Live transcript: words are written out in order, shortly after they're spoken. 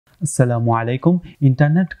আসসালামু আলাইকুম।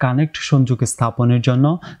 Internet connect সংযোগ স্থাপনের জন্য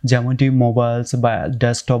যেমনটি মোবাইলস বা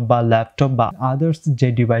ডেস্কটপ বা ল্যাপটপ বা আদার্স যে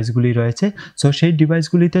ডিভাইসগুলি রয়েছে, সো সেই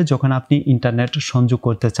ডিভাইসগুলিতে যখন আপনি ইন্টারনেট সংযোগ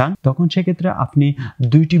করতে চান তখন সেক্ষেত্রে আপনি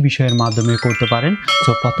দুইটি বিষয়ের মাধ্যমে করতে পারেন।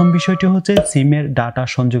 সো প্রথম বিষয়টি হচ্ছে সিমের ডাটা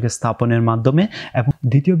সংযোগ স্থাপনের মাধ্যমে এবং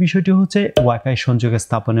দ্বিতীয় বিষয়টি হচ্ছে ওয়াইফাই সংযোগ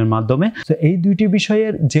স্থাপনের মাধ্যমে। সো এই দুইটি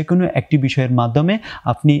বিষয়ের যে কোনো একটি বিষয়ের মাধ্যমে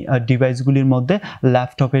আপনি ডিভাইসগুলির মধ্যে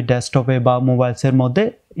ল্যাপটপে, ডেস্কটপে বা মোবাইলসের মধ্যে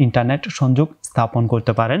ইন্টারনেট সংযোগ স্থাপন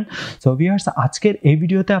করতে পারেন। সো ভিউয়ার্স, আজকের এই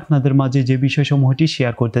ভিডিওতে আপনাদের মাঝে যে বিষয়সমূহটি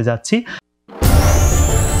শেয়ার করতে যাচ্ছি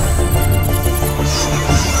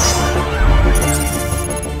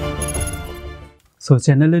সো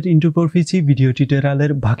চ্যানেলের ইন্ট্রো পড়ছি ভিডিও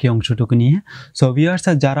টিউটোরিয়ালের বাকি অংশটুকু নিয়ে। সো ভিউয়ার্স,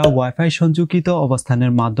 যারা ওয়াইফাই সংযোগিত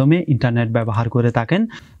অবস্থানের মাধ্যমে ইন্টারনেট ব্যবহার করে থাকেন,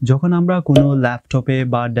 যখন আমরা কোনো ল্যাপটপে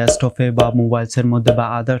বা ডেস্কটপে বা মোবাইলসের মধ্যে বা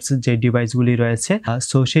আদার্স যে ডিভাইসগুলি রয়েছে,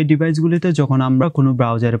 সো সেই ডিভাইসগুলিতে যখন আমরা কোনো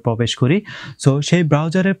ব্রাউজারে প্রবেশ করি, সো সেই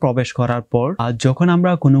ব্রাউজারে প্রবেশ করার পর যখন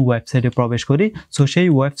আমরা কোনো ওয়েবসাইটে প্রবেশ করি, সো সেই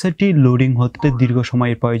ওয়েবসাইটটি লোডিং হতে দীর্ঘ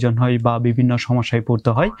সময়ের প্রয়োজন হয় বা বিভিন্ন সমস্যায় পড়তে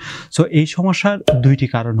হয়। সো এই সমস্যার দুইটি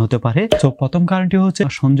কারণ হতে পারে। সো প্রথম কারণটি হচ্ছে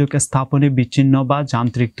সংযোগ স্থাপনে বিচ্ছিন্ন বা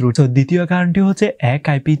যান্ত্রিক ত্রুটি। সো দ্বিতীয় কারণটি হচ্ছে এক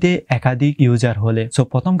আইপিতে একাধিক ইউজার হলে। সো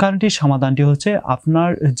প্রথম কারণটির সমাধানটি হচ্ছে আপনার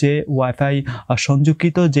যে ওয়াইফাই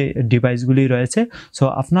সংযুক্ত যে ডিভাইসগুলি রয়েছে, সো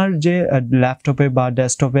আপনার যে ল্যাপটপে বা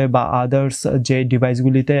ডেস্কটপে বা আদার্স যে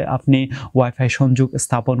ডিভাইসগুলিতে আপনি ওয়াইফাই সংযোগ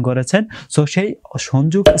স্থাপন করেছেন, সো সেই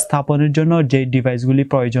সংযোগ স্থাপনের জন্য যে ডিভাইসগুলি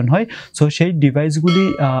প্রয়োজন হয়, সো সেই ডিভাইসগুলি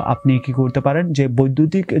আপনি কি করতে পারেন, যে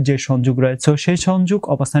বৈদ্যুতিক যে সংযোগ রয়েছে, সো সেই সংযোগ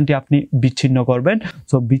অবস্থানটি আপনি বিচ্ছিন্ন করবেন।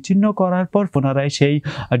 সো বিচ্ছিন্ন করার পর পুনরায় সেই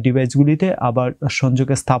ডিভাইসগুলিতে আবার সংযোগ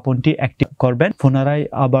স্থাপনটি অ্যাক্টিভ করবেন। পুনরায়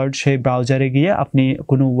আবার সেই ব্রাউজারে গিয়ে আপনি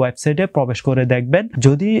কোনো ওয়েবসাইটে প্রবেশ করে দেখবেন।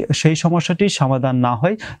 যদি সেই সমস্যাটির সমাধান না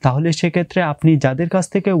হয়, তাহলে সেক্ষেত্রে আপনি যাদের কাছ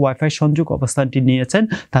থেকে ওয়াইফাই সংযোগ অবস্থানটি নিয়েছেন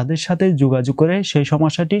তাদের সাথে যোগাযোগ করে সেই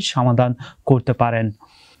সমস্যাটির সমাধান করতে পারেন।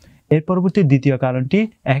 এর পরবর্তী দ্বিতীয় কারণটি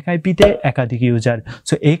এক আইপিতে একাধিক ইউজার।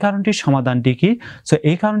 সো এই কারণটির সমাধানটি কি? সো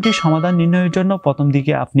এই কারণটির সমাধান নির্ণয়ের জন্য প্রথম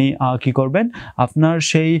দিকে আপনি কি করবেন, আপনার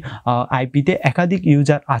সেই আইপিতে একাধিক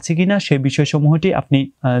ইউজার আছে কিনা সেই বিষয়সমূহটি আপনি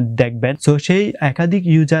দেখবেন। সো সেই একাধিক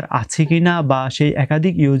ইউজার আছে কিনা বা সেই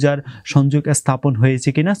একাধিক ইউজার সংযোগ স্থাপন হয়েছে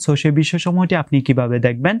কিনা, সো সেই বিষয়সমূহটি আপনি কিভাবে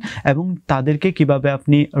দেখবেন এবং তাদেরকে কিভাবে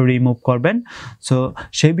আপনি রিমুভ করবেন। সো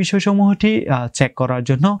সেই বিষয়সমূহটি চেক করার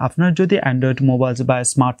জন্য আপনার যদি অ্যান্ড্রয়েড মোবাইল বা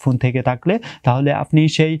স্মার্টফোন থেকে থাকলে, তাহলে আপনি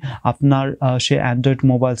আপনার সেই অ্যান্ড্রয়েড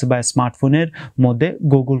মোবাইলস বা স্মার্টফোনের মধ্যে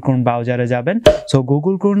গুগল ক্রোম ব্রাউজারে যাবেন। সো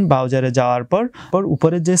গুগল ক্রোম ব্রাউজারে যাওয়ার পর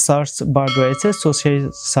উপরে যে সার্চ বার রয়েছে, সো সেই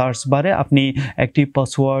সার্চ বারে আপনি একটি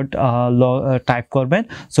পাসওয়ার্ড টাইপ করবেন।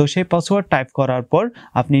 সো সেই পাসওয়ার্ড টাইপ করার পর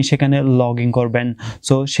আপনি সেখানে লগ ইন করবেন।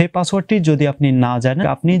 সো সেই পাসওয়ার্ডটি যদি আপনি না জানেন,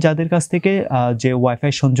 আপনি যাদের কাছ থেকে যে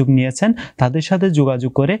ওয়াইফাই সংযোগ নিয়েছেন তাদের সাথে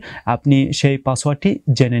যোগাযোগ করে আপনি সেই পাসওয়ার্ডটি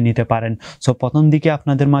জেনে নিতে পারেন। সো প্রথম দিকে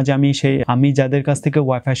আপনাদের মাঝে আমি যাদের কাছ থেকে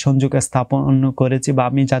ওয়াইফাই সংযোগ স্থাপন করেছি বা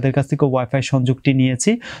আমি যাদের কাছ থেকে ওয়াইফাই সংযোগটি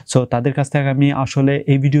নিয়েছি, সো তাদের কাছ থেকে আমি আসলে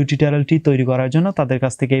এই ভিডিও টিউটোরিয়ালটি তৈরি করার জন্য তাদের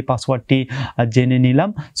কাছ থেকে এই পাসওয়ার্ডটি জেনে নিলাম।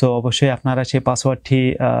 সো অবশ্যই আপনারা সেই পাসওয়ার্ডটি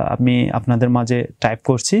আমি আপনাদের মাঝে টাইপ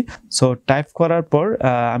করছি। সো টাইপ করার পর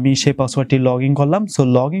আমি সেই পাসওয়ার্ডটি লগ ইন করলাম। সো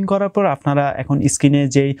লগ ইন করার পর আপনারা এখন স্ক্রিনে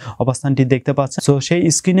যেই অবস্থানটি দেখতে পাচ্ছেন, সো সেই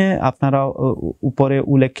স্ক্রিনে আপনারা উপরে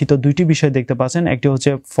উল্লেখিত দুইটি বিষয় দেখতে পাচ্ছেন। একটি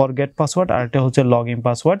হচ্ছে ফরগেট পাসওয়ার্ড আর একটা হচ্ছে লগ ইন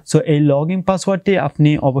পাসওয়ার্ড। সো এই লগ ইন পাসওয়ার্ডটি আপনি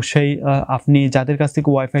অবশ্যই আপনি যাদের কাছ থেকে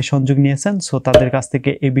ওয়াইফাই সংযোগ নিয়েছেন, সো তাদের কাছ থেকে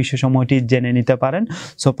এই বিষয়সমূহটি জেনে নিতে পারেন।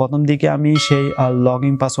 সো প্রথম দিকে আমি সেই লগ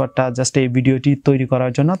ইন পাসওয়ার্ডটা জাস্ট এই ভিডিওটি তৈরি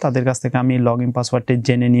করার জন্য তাদের কাছ থেকে আমি লগ ইন পাসওয়ার্ডটি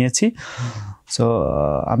জেনে নিয়েছি। সো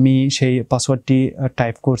আমি সেই পাসওয়ার্ডটি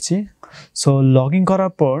টাইপ করছি। সো লগ ইন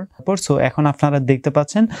করার পর সো এখন আপনারা দেখতে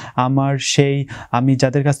পাচ্ছেন আমি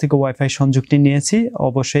যাদের কাছ থেকে ওয়াইফাই সংযোগটি নিয়েছি,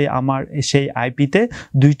 অবশ্যই আমার সেই আইপিতে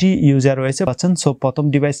দুইটি ইউজার রয়েছে পাচ্ছেন। সো প্রথম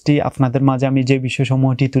ডিভাইসটি আপনাদের মাঝে আমি যে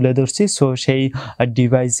বিষয়সমূহটি তুলে ধরছি, সো সেই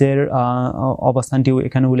ডিভাইসের অবস্থানটিও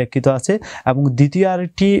এখানে উল্লেখিত আছে এবং দ্বিতীয়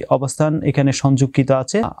আরেকটি অবস্থান এখানে সংযুক্ত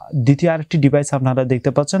আছে। দ্বিতীয় আরেকটি ডিভাইস আপনারা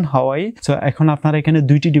দেখতে পাচ্ছেন হাওয়াই। সো এখন আপনারা এখানে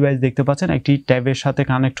দুইটি ডিভাইস দেখতে পাচ্ছেন, একটি ট্যাবের সাথে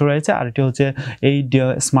কানেক্ট রয়েছে আর একটি হচ্ছে এই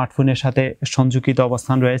স্মার্টফোনের সাথে সংযুক্ত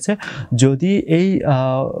অবস্থান রয়েছে। যদি এই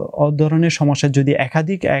ধরনের সমস্যা, যদি এক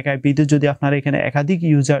আইপিতে যদি আপনারা এখানে একাধিক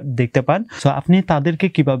ইউজার দেখতে পান, সো আপনি তাদেরকে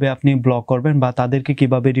কিভাবে আপনি ব্লক করবেন বা তাদেরকে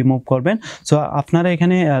কিভাবে রিমুভ করবেন। সো আপনারা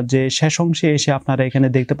এখানে যে শেষ অংশে এসে আপনারা এখানে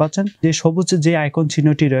দেখতে পাচ্ছেন যে সবুজ যে আইকন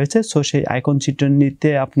চিহ্নটি রয়েছে, সো সেই আইকন চিহ্নটিতে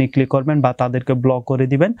আপনি ক্লিক করবেন বা তাদেরকে ব্লক করে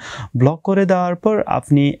দিবেন। ব্লক করে দেওয়ার পর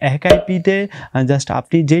আপনি এক আইপিতে জাস্ট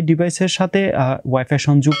আপনি যে ডিভাইসের সাথে ওয়াইফাই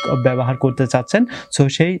সংযোগ ব্যবহার করতে চাচ্ছেন, সো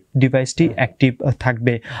সেই ডিভাইসটি অ্যাক্টিভ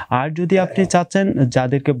থাকবে। আর যদি আপনি চাচ্ছেন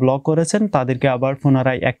যাদেরকে ব্লক করেছেন তাদেরকে আবার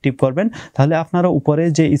পুনরায় অ্যাক্টিভ করবেন, তাহলে আপনারা উপরে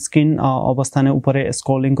যে স্ক্রিন অবস্থানে উপরে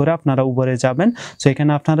স্ক্রলিং করে আপনারা উপরে যাবেন। সো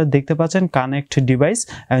এখানে আপনারা দেখতে পাচ্ছেন কানেক্ট ডিভাইস,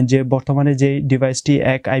 যে বর্তমানে যে ডিভাইসটি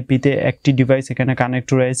এক আইপিতে একটি ডিভাইস এখানে কানেক্ট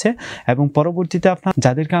রয়েছে, এবং পরবর্তীতে আপনার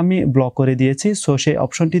যাদেরকে আমি ব্লক করে দিয়েছি সো সেই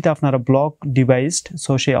অপশনটিতে আপনারা ব্লক ডিভাইস,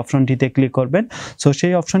 সো সেই অপশনটিতে ক্লিক করবেন। সো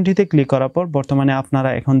সেই অপশনটিতে ক্লিক করার পর বর্তমানে আপনারা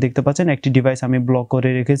এখন দেখতে পাচ্ছেন একটি ডিভাইস আমি ব্লক করে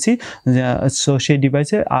রেখেছি। সো সেই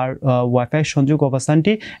ডিভাইসে আর ওয়াইফাই সংযোগ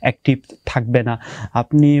অবস্থানটি অ্যাক্টিভ থাকবে না।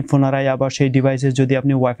 আপনি পুনরায় আবার সেই ডিভাইসে যদি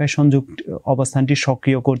আপনি ওয়াইফাই সংযোগ অবস্থানটি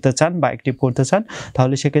সক্রিয় করতে চান বা অ্যাক্টিভ করতে চান,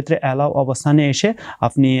 তাহলে সেক্ষেত্রে অ্যালাউ অবস্থানে এসে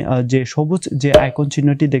আপনি যে সবুজ যে আইকন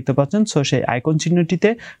চিহ্নটি দেখতে পাচ্ছেন সো সেই আইকন চিহ্নটিতে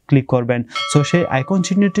ক্লিক করবেন। সো সেই আইকন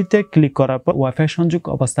চিহ্নটিতে ক্লিক করার পর ওয়াইফাই সংযোগ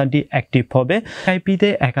অবস্থানটি অ্যাক্টিভ হবে। আইপিতে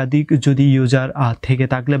একাধিক যদি ইউজার থেকে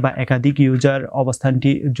থাকলে বা একাধিক ইউজার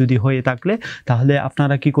অবস্থানটি যদি হয়ে থাকলে, তাহলে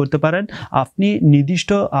আপনারা কি করতে পারেন, আপনি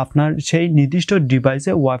আপনার সেই নির্দিষ্ট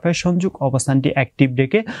ডিভাইসে ওয়াইফাই সংযোগ অবস্থানটি অ্যাক্টিভ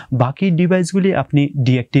রেখে বাকি ডিভাইসগুলি আপনি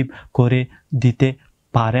ডিঅ্যাক্টিভ করে দিতে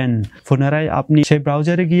পারেন। পুনরায় আপনি সেই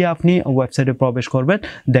ব্রাউজারে গিয়ে আপনি ওয়েবসাইটে প্রবেশ করবেন,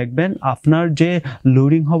 দেখবেন আপনার যে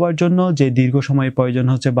লোডিং হওয়ার জন্য যে দীর্ঘ সময় প্রয়োজন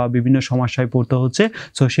হচ্ছে বা বিভিন্ন সমস্যায় পড়তে হচ্ছে,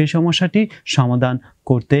 সো সেই সমস্যাটি সমাধান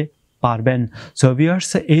করতে পারবেন। সো ভিউয়ার্স,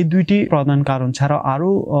 এই দুইটি প্রধান কারণ ছাড়াও আরও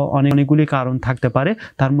অনেকগুলি কারণ থাকতে পারে,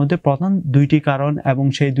 তার মধ্যে প্রধান দুইটি কারণ এবং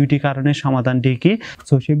সেই দুইটি কারণের সমাধানটি কি,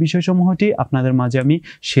 সো সেই বিষয়সমূহটি আপনাদের মাঝে আমি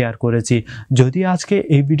শেয়ার করেছি। যদি আজকে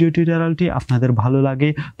এই ভিডিও টিউটোরিয়ালটি আপনাদের ভালো লাগে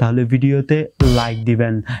তাহলে ভিডিওতে লাইক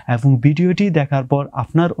দিবেন এবং ভিডিওটি দেখার পর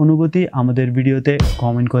আপনার অনুভূতি আমাদের ভিডিওতে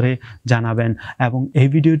কমেন্ট করে জানাবেন এবং এই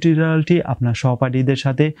ভিডিও টিউটোরিয়ালটি আপনার সহপাঠীদের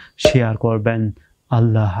সাথে শেয়ার করবেন।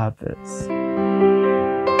 আল্লাহ হাফেজ।